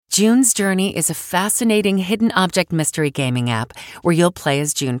June's Journey is a fascinating hidden object mystery gaming app where you'll play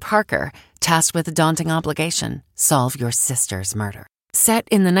as June Parker, tasked with a daunting obligation: solve your sister's murder. Set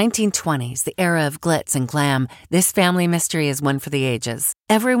in the 1920s, the era of glitz and glam, this family mystery is one for the ages.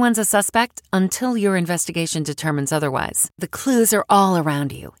 Everyone's a suspect until your investigation determines otherwise. The clues are all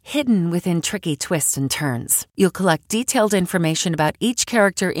around you, hidden within tricky twists and turns. You'll collect detailed information about each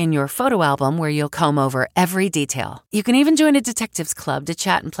character in your photo album where you'll comb over every detail. You can even join a detectives club to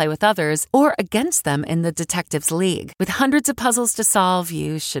chat and play with others or against them in the Detectives League. With hundreds of puzzles to solve,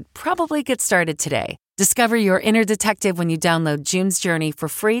 you should probably get started today. Discover your inner detective when you download June's Journey for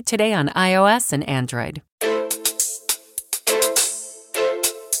free today on iOS and Android.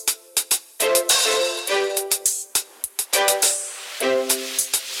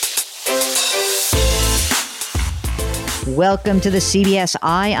 Welcome to the CBS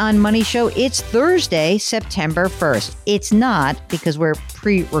Eye on Money Show. It's Thursday, September 1st. It's not because we're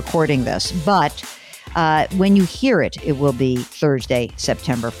pre-recording this, but when you hear it, it will be Thursday,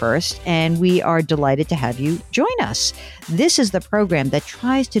 September 1st, and we are delighted to have you join us. This is the program that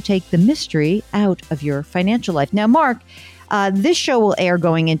tries to take the mystery out of your financial life. Now, Mark, this show will air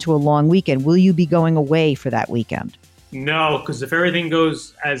going into a long weekend. Will you be going away for that weekend? No, because if everything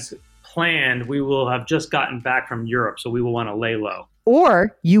goes as planned, we will have just gotten back from Europe, so we will want to lay low.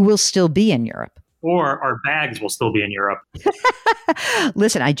 Or you will still be in Europe. Or our bags will still be in Europe.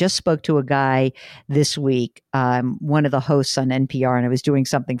 Listen, I just spoke to a guy this week, one of the hosts on NPR, and I was doing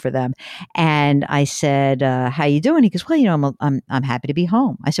something for them. And I said, how you doing? He goes, well, you know, I'm happy to be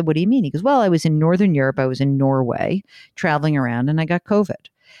home. I said, what do you mean? He goes, well, I was in Northern Europe. I was in Norway traveling around and I got COVID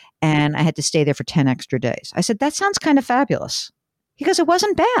and I had to stay there for 10 extra days. I said, that sounds kind of fabulous. He goes, it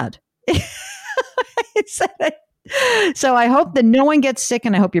wasn't bad. I said, so I hope that no one gets sick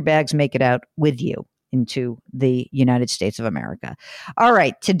and I hope your bags make it out with you into the United States of America. All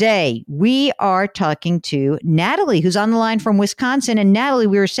right. Today we are talking to Natalie, who's on the line from Wisconsin. And Natalie,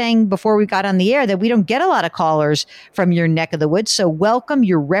 we were saying before we got on the air that we don't get a lot of callers from your neck of the woods. So welcome.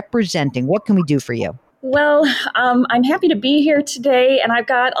 You're representing. What can we do for you? Well, I'm happy to be here today, and I've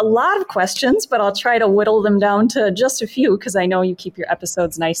got a lot of questions, but I'll try to whittle them down to just a few because I know you keep your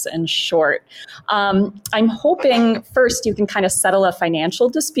episodes nice and short. I'm hoping first you can kind of settle a financial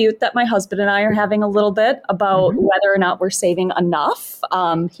dispute that my husband and I are having a little bit about whether or not we're saving enough.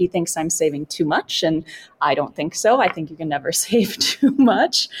 He thinks I'm saving too much, and I don't think so. I think you can never save too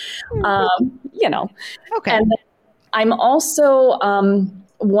much, Okay. And I'm also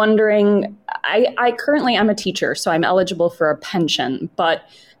wondering, I currently I'm a teacher, so I'm eligible for a pension, but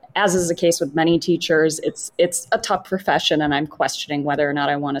as is the case with many teachers, it's a tough profession and I'm questioning whether or not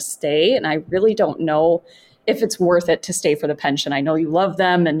I want to stay. And I really don't know if it's worth it to stay for the pension. I know you love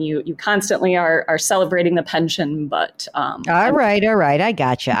them and you constantly are celebrating the pension, but all right. I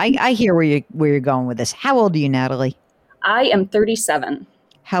gotcha. I hear where you're going with this. How old are you, Natalie? I am 37.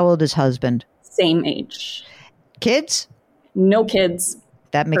 How old is husband? Same age. Kids? No kids.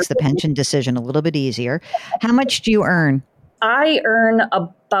 That makes the pension decision a little bit easier. How much do you earn? I earn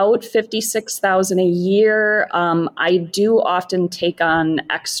about $56,000 a year. I do often take on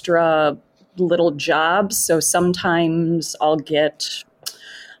extra little jobs. So sometimes I'll get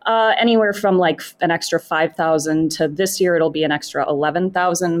anywhere from like an extra $5,000 to this year it'll be an extra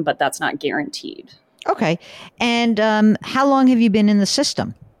 $11,000, but that's not guaranteed. Okay. And how long have you been in the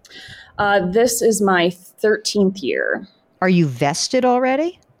system? This is my 13th year. Are you vested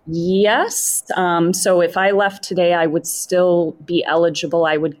already? Yes. So if I left today, I would still be eligible.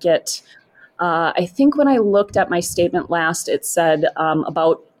 I would get, I think when I looked at my statement last, it said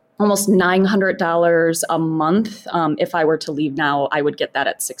about almost $900 a month. If I were to leave now, I would get that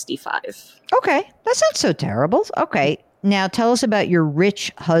at 65. Okay. That's not so terrible. Okay. Now tell us about your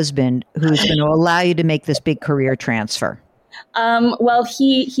rich husband who's going to allow you to make this big career transfer. Well,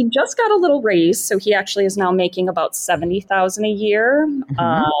 he just got a little raise, so he actually is now making about $70,000 a year.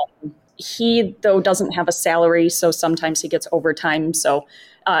 He, though, doesn't have a salary, so sometimes he gets overtime. So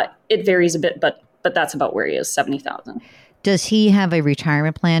it varies a bit, but that's about where he is, $70,000. Does he have a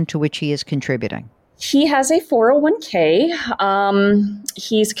retirement plan to which he is contributing? He has a 401k.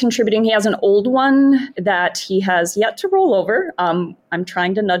 He's contributing. He has an old one that he has yet to roll over. I'm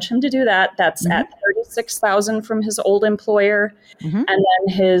trying to nudge him to do that. That's at $36,000 from his old employer. And then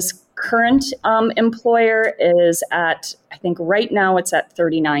his current employer is at, I think right now it's at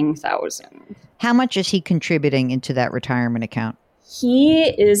 $39,000. How much is he contributing into that retirement account? He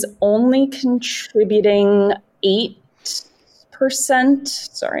is only contributing 8%.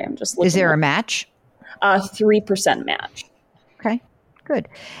 Sorry, I'm just looking. Is there a match? 3% match. Okay, good.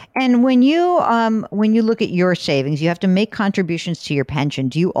 And when you look at your savings, you have to make contributions to your pension.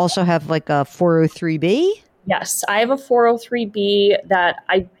 Do you also have like a 403b? Yes, I have a 403b that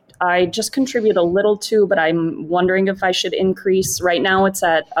I just contribute a little to, but I'm wondering if I should increase. Right now it's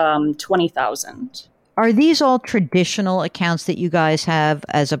at 20,000. Are these all traditional accounts that you guys have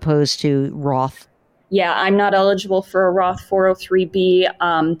as opposed to Roth? Yeah, I'm not eligible for a Roth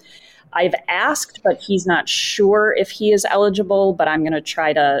 403b. I've asked, but he's not sure if he is eligible, but I'm going to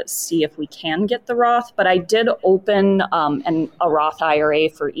try to see if we can get the Roth. But I did open a Roth IRA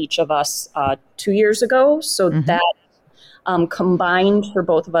for each of us 2 years ago. So that combined for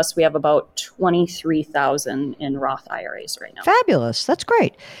both of us, we have about 23,000 in Roth IRAs right now. Fabulous. That's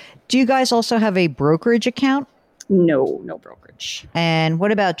great. Do you guys also have a brokerage account? No brokerage. And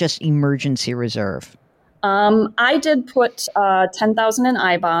what about just emergency reserve? I did put 10,000 in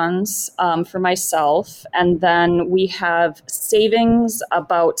I-bonds for myself, and then we have savings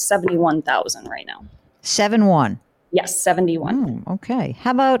about 71,000 right now. 7-1. Yes, 71. Okay.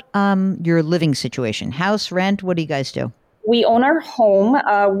 How about your living situation? House, rent? What do you guys do? We own our home.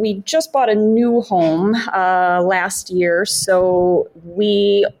 We just bought a new home last year, so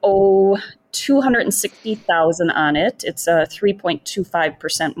we owe $260,000 on it. It's a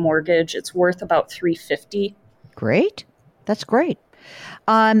 3.25% mortgage. It's worth about $350,000. Great. That's great.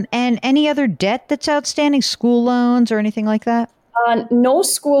 And any other debt that's outstanding, school loans or anything like that? No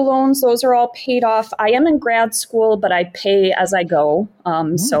school loans. Those are all paid off. I am in grad school, but I pay as I go.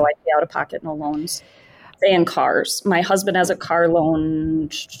 So I pay out of pocket, no loans. And cars. My husband has a car loan,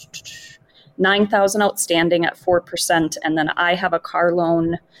 $9,000 outstanding at 4%. And then I have a car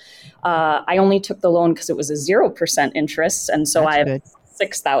loan. I only took the loan because it was a 0% interest. And so I have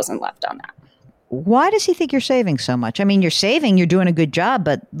 $6,000 left on that. Why does he think you're saving so much? I mean, you're saving, you're doing a good job,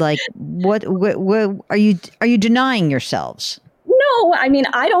 but like, what are you denying yourselves? No, I mean,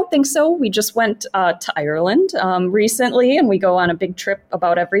 I don't think so. We just went to Ireland recently, and we go on a big trip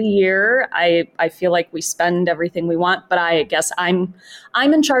about every year. I feel like we spend everything we want, but I guess I'm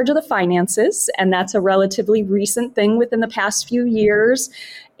in charge of the finances, and that's a relatively recent thing within the past few years.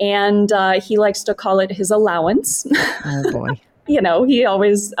 And he likes to call it his allowance. Oh, boy. He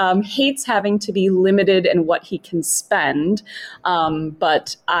always hates having to be limited in what he can spend.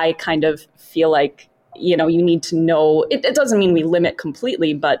 But I kind of feel like, you need to know, it doesn't mean we limit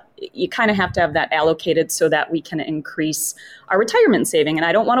completely, but you kind of have to have that allocated so that we can increase our retirement saving. And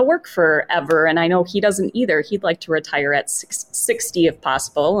I don't want to work forever. And I know he doesn't either. He'd like to retire at 60 if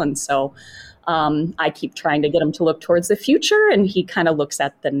possible. And so I keep trying to get him to look towards the future, and he kind of looks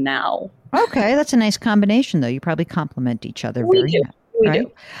at the now. Okay, that's a nice combination, though. You probably complement each other very well. We do.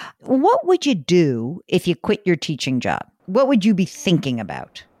 What would you do if you quit your teaching job? What would you be thinking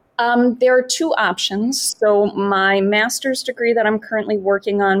about? There are two options. So my master's degree that I'm currently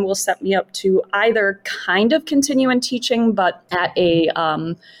working on will set me up to either kind of continue in teaching, but at a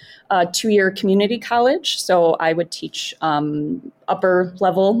 2-year community college. So I would teach upper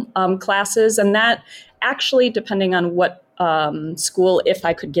level classes, and that actually, depending on what school, if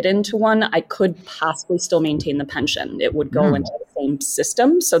I could get into one, I could possibly still maintain the pension. It would go into the same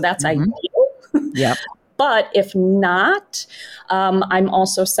system. So that's ideal. Yep. But if not, I'm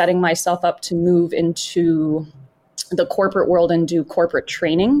also setting myself up to move into the corporate world and do corporate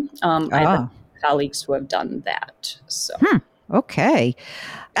training. I have colleagues who have done that. So. Okay.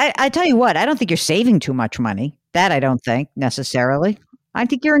 I tell you what, I don't think you're saving too much money. That I don't think necessarily. I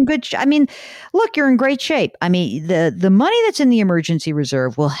think you're in good shape. I mean, look, you're in great shape. I mean, the money that's in the emergency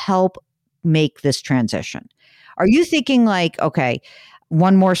reserve will help make this transition. Are you thinking like, okay,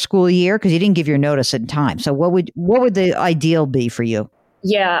 one more school year? Because you didn't give your notice in time. So what would the ideal be for you?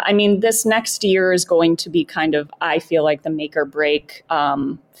 Yeah, I mean, this next year is going to be kind of, I feel like, the make or break,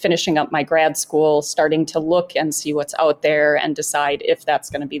 finishing up my grad school, starting to look and see what's out there and decide if that's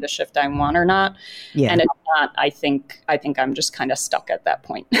going to be the shift I want or not. Yeah. And if not, I think I'm just kind of stuck at that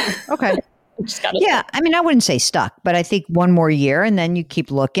point. Okay. Yeah, I mean, I wouldn't say stuck, but I think one more year and then you keep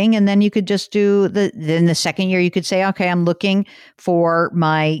looking, and then you could just do then the second year you could say, okay, I'm looking for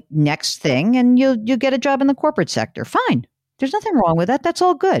my next thing, and you'll get a job in the corporate sector. Fine. There's nothing wrong with that. That's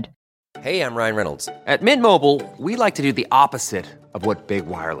all good. Hey, I'm Ryan Reynolds. At Mint Mobile, we like to do the opposite of what Big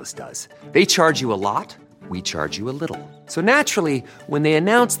Wireless does. They charge you a lot, we charge you a little. So naturally, when they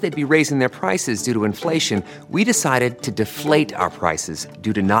announced they'd be raising their prices due to inflation, we decided to deflate our prices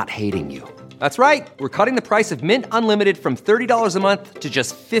due to not hating you. That's right. We're cutting the price of Mint Unlimited from $30 a month to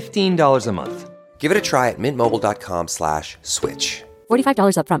just $15 a month. Give it a try at mintmobile.com/switch.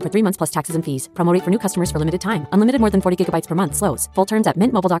 $45 up front for 3 months plus taxes and fees. Promo rate for new customers for limited time. Unlimited more than 40 gigabytes per month slows. Full terms at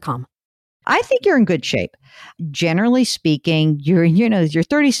mintmobile.com. I think you're in good shape. Generally speaking, you're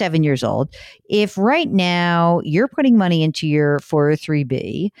 37 years old. If right now you're putting money into your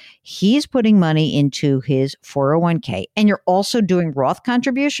 403b, he's putting money into his 401k, and you're also doing Roth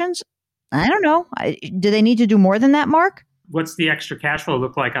contributions, I don't know. Do they need to do more than that, Mark? What's the extra cash flow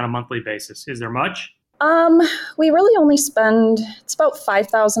look like on a monthly basis? Is there much? We really only spend, it's about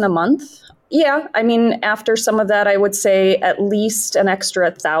 $5,000 a month. Yeah, I mean, after some of that, I would say at least an extra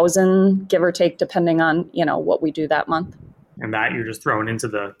 1,000, give or take, depending on, what we do that month. And that you're just throwing into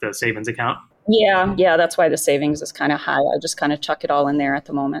the savings account? Yeah, that's why the savings is kind of high. I just kind of chuck it all in there at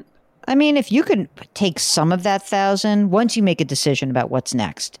the moment. I mean, if you could take some of that 1,000, once you make a decision about what's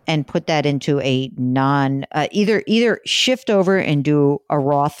next, and put that into a either shift over and do a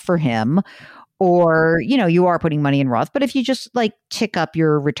Roth for him, or, you are putting money in Roth, but if you just tick up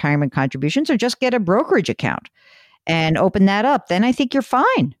your retirement contributions, or just get a brokerage account and open that up, then I think you're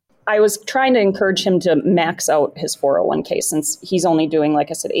fine. I was trying to encourage him to max out his 401k, since he's only doing,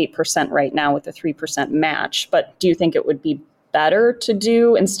 like I said, 8% right now with a 3% match. But do you think it would be better to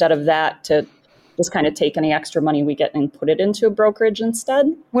do, instead of that, to just kind of take any extra money we get and put it into a brokerage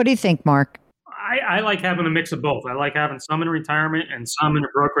instead? What do you think, Mark? I like having a mix of both. I like having some in retirement and some in a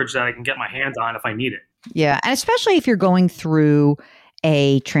brokerage that I can get my hands on if I need it. Yeah, and especially if you're going through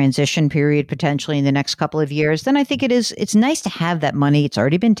a transition period potentially in the next couple of years, then I think it's nice to have that money. It's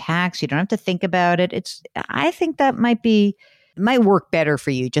already been taxed. You don't have to think about it. I think that might work better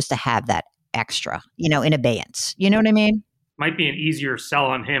for you, just to have that extra, in abeyance. You know what I mean? Might be an easier sell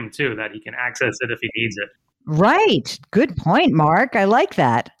on him too, that he can access it if he needs it. Right. Good point, Mark. I like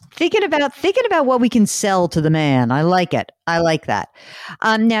that. Thinking about what we can sell to the man. I like it. I like that.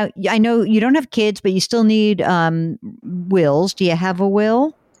 Now, I know you don't have kids, but you still need wills. Do you have a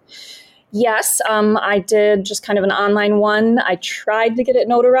will? Yes, I did just kind of an online one. I tried to get it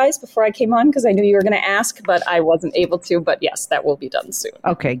notarized before I came on because I knew you were going to ask, but I wasn't able to. But yes, that will be done soon.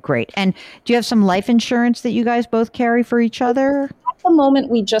 Okay, great. And do you have some life insurance that you guys both carry for each other? At the moment,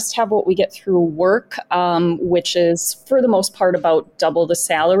 we just have what we get through work, which is for the most part about double the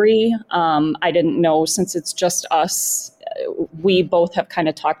salary. I didn't know, since it's just us, we both have kind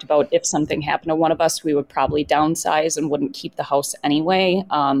of talked about if something happened to one of us, we would probably downsize and wouldn't keep the house anyway.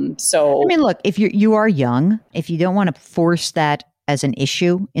 So, I mean, look, if you are young, if you don't want to force that as an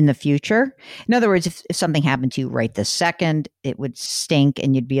issue in the future, in other words, if something happened to you right this second, it would stink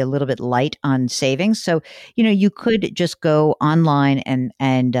and you'd be a little bit light on savings. So, you could just go online and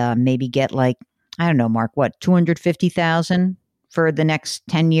maybe get I don't know, Mark, what, 250,000 for the next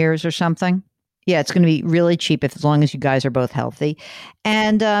 10 years or something? Yeah, it's going to be really cheap as long as you guys are both healthy.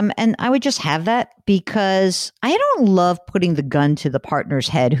 And I would just have that, because I don't love putting the gun to the partner's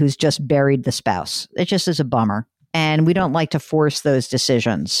head who's just buried the spouse. It just is a bummer. And we don't like to force those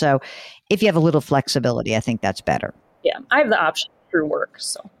decisions. So if you have a little flexibility, I think that's better. Yeah, I have the option through work.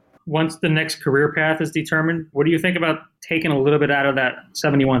 So once the next career path is determined, what do you think about taking a little bit out of that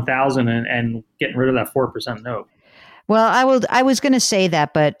 71,000 and getting rid of that 4% note? Well, I was going to say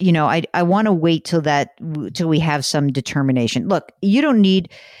that, but I want to wait till we have some determination. Look, you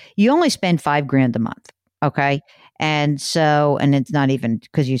only spend $5,000 a month. Okay. And it's not even,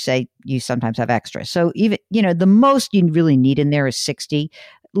 because you say you sometimes have extra. So even, the most you really need in there is 60.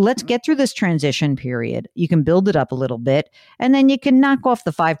 Let's get through this transition period. You can build it up a little bit, and then you can knock off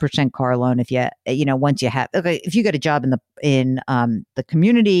the 5% car loan if once you have, if you get a job in the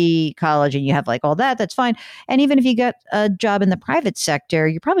community college and you have all that, that's fine. And even if you got a job in the private sector,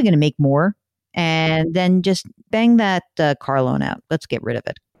 you're probably going to make more, and then just bang that car loan out. Let's get rid of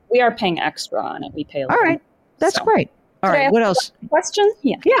it. We are paying extra on it. We pay a lot. All right. That's great. All right. What else? Question?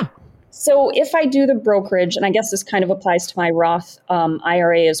 Yeah. Yeah. So if I do the brokerage, and I guess this kind of applies to my Roth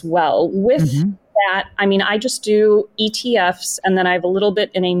IRA as well, with that, I mean, I just do ETFs, and then I have a little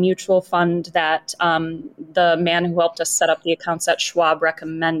bit in a mutual fund that the man who helped us set up the accounts at Schwab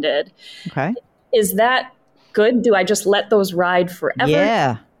recommended. Okay. Is that good? Do I just let those ride forever?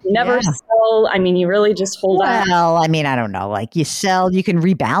 Yeah. Never sell? I mean, you really just hold on? Well, I mean, I don't know. You sell, you can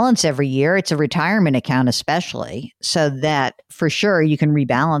rebalance every year. It's a retirement account especially. So that for sure you can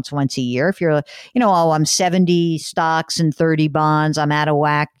rebalance once a year. If you're, I'm 70 stocks and 30 bonds, I'm out of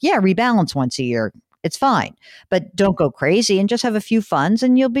whack. Yeah, rebalance once a year. It's fine. But don't go crazy and just have a few funds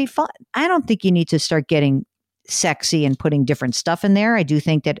and you'll be fine. I don't think you need to start getting sexy and putting different stuff in there. I do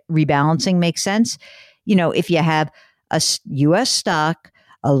think that rebalancing makes sense. If you have a U.S. stock,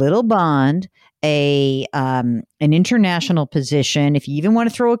 a little bond, an international position, if you even want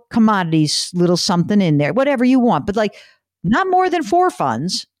to throw a commodities little something in there, whatever you want, but not more than 4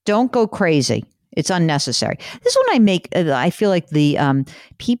 funds. Don't go crazy. It's unnecessary. This one I feel like the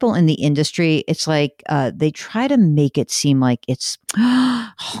people in the industry, it's like they try to make it seem like it's,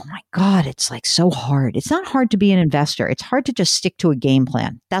 oh my God, it's like so hard. It's not hard to be an investor. It's hard to just stick to a game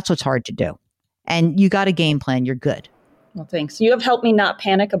plan. That's what's hard to do. And you got a game plan, you're good. Well, thanks. You have helped me not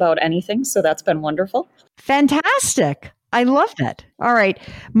panic about anything, so that's been wonderful. Fantastic. I love that. All right.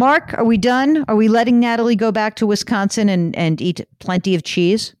 Mark, are we done? Are we letting Natalie go back to Wisconsin and eat plenty of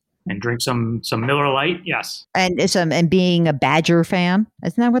cheese? And drink some Miller Lite, yes. And being a Badger fan.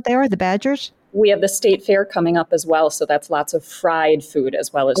 Isn't that what they are, the Badgers? We have the state fair coming up as well, so that's lots of fried food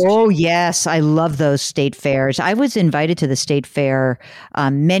as well as Oh, cheese. yes. I love those state fairs. I was invited to the state fair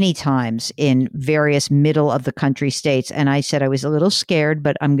many times in various middle of the country states. And I said I was a little scared,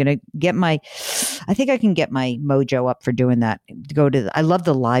 but I'm going to I think I can get my mojo up for doing that. I love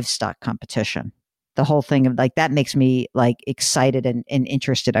the livestock competition. The whole thing of like, that makes me like excited and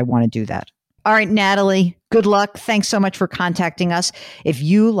interested. I want to do that. All right, Natalie, good luck. Thanks so much for contacting us. If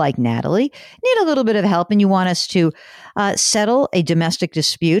you, like Natalie, need a little bit of help and you want us to settle a domestic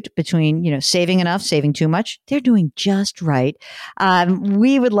dispute between, saving enough, saving too much, they're doing just right.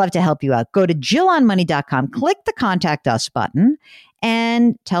 We would love to help you out. Go to JillOnMoney.com, click the Contact Us button,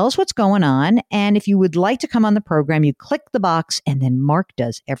 and tell us what's going on. And if you would like to come on the program, you click the box and then Mark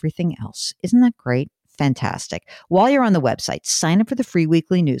does everything else. Isn't that great? Fantastic. While you're on the website, sign up for the free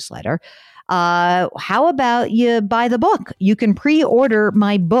weekly newsletter. How about you buy the book? You can pre-order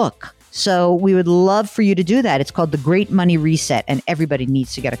my book. So we would love for you to do that. It's called The Great Money Reset, and everybody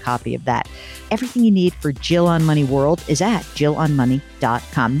needs to get a copy of that. Everything you need for Jill on Money World is at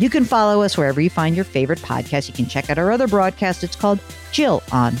JillOnMoney.com. You can follow us wherever you find your favorite podcast. You can check out our other broadcast. It's called Jill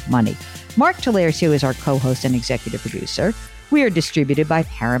on Money. Mark Talercio is our co-host and executive producer. We are distributed by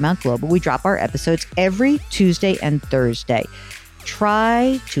Paramount Global. We drop our episodes every Tuesday and Thursday.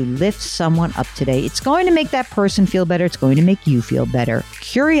 Try to lift someone up today. It's going to make that person feel better. It's going to make you feel better.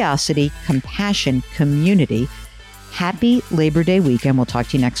 Curiosity, compassion, community. Happy Labor Day weekend. We'll talk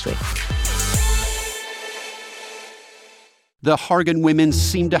to you next week. The Hargan women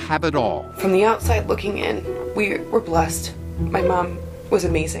seem to have it all. From the outside looking in, we were blessed. My mom was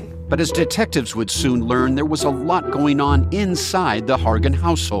amazing. But as detectives would soon learn, there was a lot going on inside the Hargan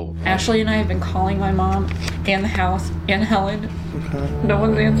household. Ashley and I have been calling my mom and the house and Helen. Okay. No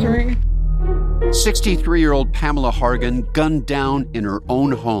one's answering. 63-year-old Pamela Hargan gunned down in her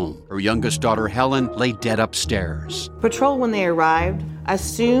own home. Her youngest daughter, Helen, lay dead upstairs. Patrol, when they arrived,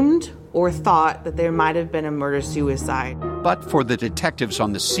 assumed or thought that there might have been a murder-suicide. But for the detectives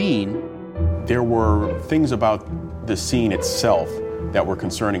on the scene, there were things about the scene itself that were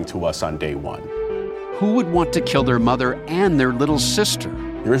concerning to us on day one. Who would want to kill their mother and their little sister?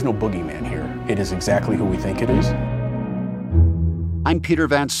 There is no boogeyman here. It is exactly who we think it is. I'm Peter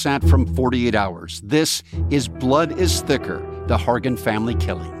Van Sant from 48 Hours. This is Blood is Thicker, the Hargan Family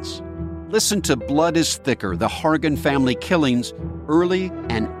Killings. Listen to Blood is Thicker, the Hargan Family Killings, early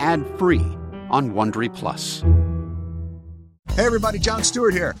and ad-free on Wondery Plus. Hey everybody, Jon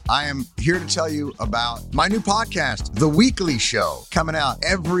Stewart here. I am here to tell you about my new podcast, The Weekly Show, coming out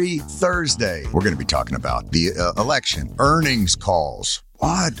every Thursday. We're going to be talking about the election, earnings calls.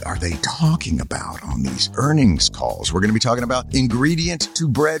 What are they talking about on these earnings calls? We're going to be talking about ingredient to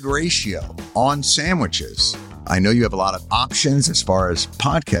bread ratio on sandwiches. I know you have a lot of options as far as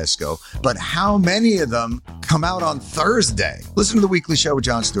podcasts go, but how many of them come out on Thursday? Listen to The Weekly Show with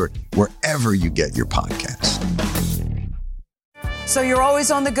Jon Stewart wherever you get your podcasts. So you're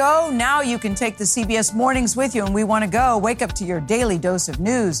always on the go? Now you can take the CBS Mornings with you, and we want to go. Wake up to your daily dose of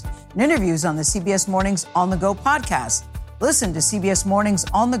news and interviews on the CBS Mornings On the Go podcast. Listen to CBS Mornings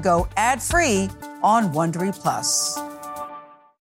On the Go ad-free on Wondery Plus.